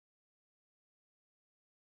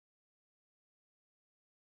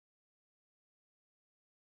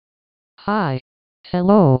Hi.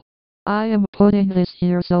 Hello. I am putting this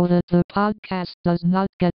here so that the podcast does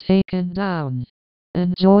not get taken down.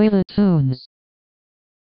 Enjoy the tunes.